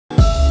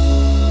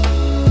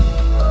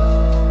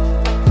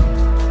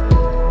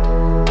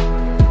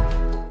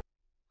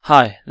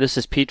Hi, this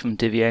is Pete from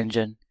Divi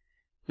Engine.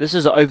 This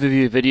is an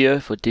overview video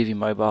for Divi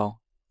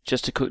Mobile,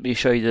 just to quickly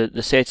show you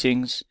the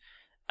settings,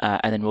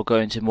 and then we'll go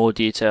into more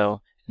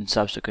detail in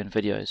subsequent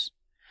videos.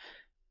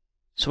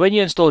 So when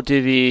you install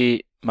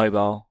Divi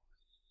Mobile,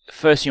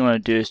 first thing you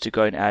want to do is to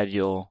go and add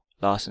your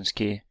license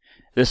key.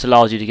 This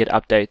allows you to get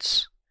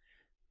updates.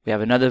 We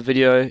have another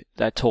video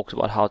that talks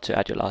about how to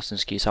add your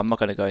license key, so I'm not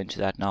going to go into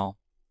that now.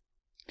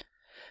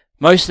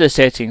 Most of the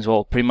settings,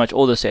 well, pretty much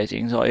all the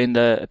settings, are in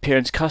the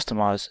Appearance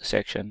Customize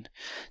section.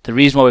 The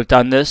reason why we've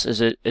done this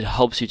is it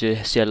helps you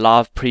to see a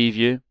live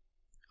preview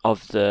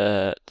of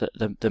the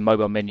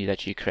mobile menu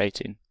that you're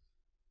creating.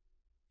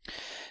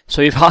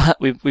 So we've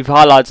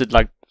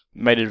highlighted,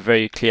 made it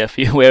very clear for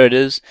you where it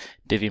is,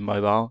 Divi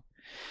Mobile.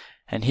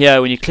 And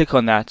here, when you click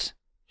on that,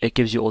 it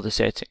gives you all the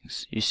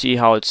settings. You see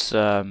how it's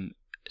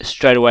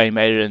straight away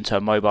made it into a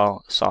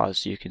mobile size,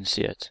 so you can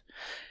see it.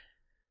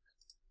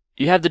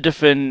 You have the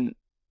different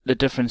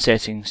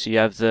settings. So you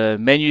have the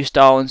menu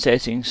style and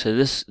settings. So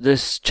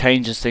this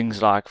changes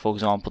things like, for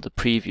example, the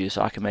preview.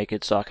 So I can make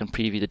it so I can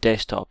preview the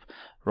desktop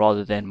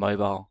rather than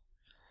mobile.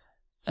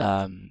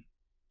 The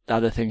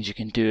other things you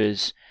can do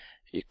is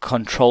you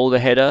control the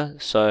header.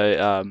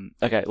 So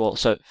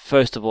so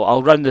first of all,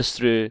 I'll run this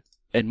through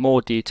in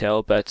more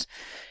detail, but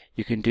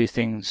you can do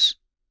things.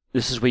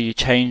 This is where you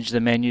change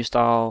the menu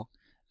style,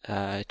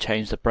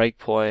 change the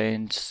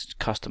breakpoints,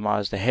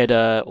 customize the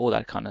header, all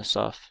that kind of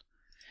stuff.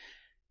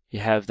 You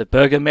have the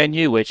burger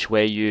menu,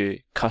 where you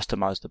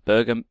customize the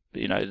burger.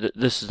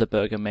 This is the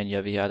burger menu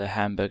over here, the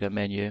hamburger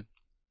menu.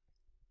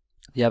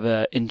 You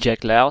have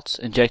inject layouts.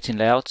 Injecting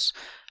layouts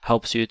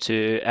helps you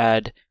to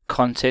add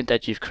content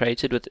that you've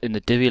created within the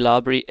Divi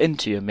library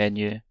into your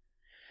menu.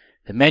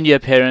 The menu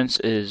appearance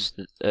is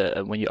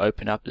when you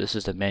open up. This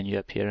is the menu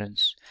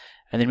appearance,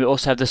 and then we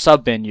also have the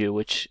sub menu,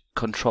 which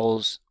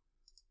controls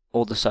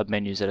all the sub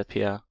menus that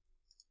appear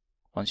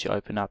once you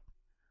open up.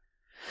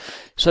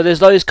 So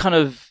there's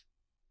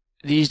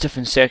these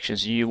different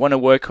sections. You want to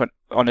work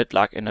on it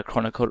like in a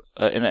chronicle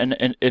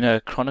in a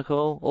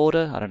chronicle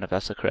order. I don't know if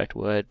that's the correct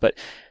word, but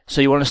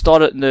so you want to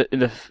start it in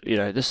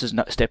the this is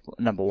step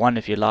number 1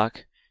 if you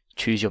like.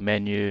 Choose your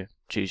menu,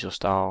 choose your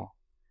style.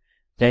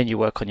 Then you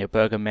work on your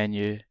burger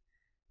menu.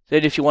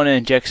 Then if you want to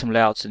inject some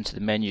layouts into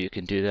the menu, you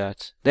can do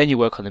that. Then you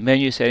work on the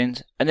menu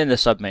settings and then the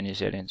sub menu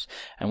settings.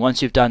 And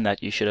once you've done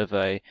that, you should have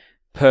a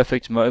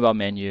perfect mobile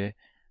menu.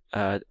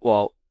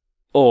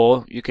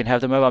 Or you can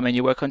have the mobile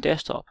menu work on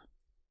desktop.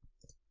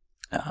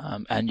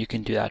 And you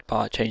can do that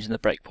by changing the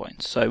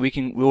breakpoints. So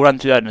we'll run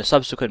through that in a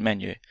subsequent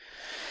menu.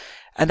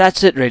 And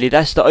that's it really.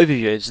 That's the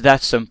overview. It's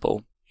that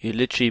simple. You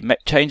literally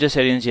change the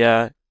settings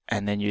here,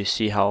 and then you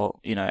see how,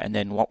 and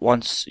then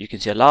once you can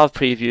see a live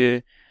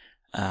preview,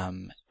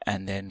 and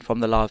then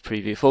from the live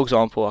preview, for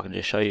example, I can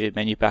just show you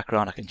menu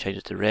background. I can change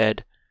it to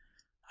red.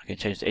 I can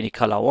change it to any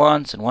color I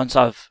want. And once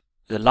I've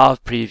the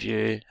live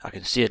preview, I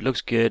can see it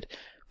looks good.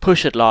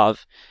 Push it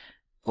live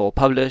or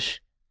publish,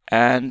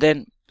 and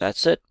then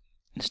that's it.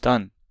 It's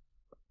done.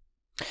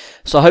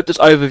 So I hope this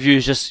overview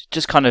is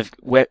just kind of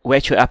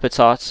whet your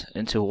appetite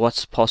into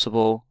what's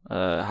possible.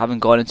 I haven't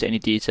gone into any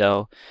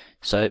detail,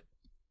 so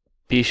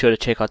be sure to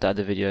check out the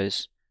other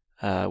videos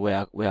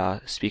where I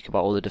speak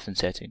about all the different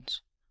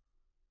settings.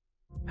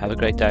 Have a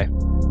great day.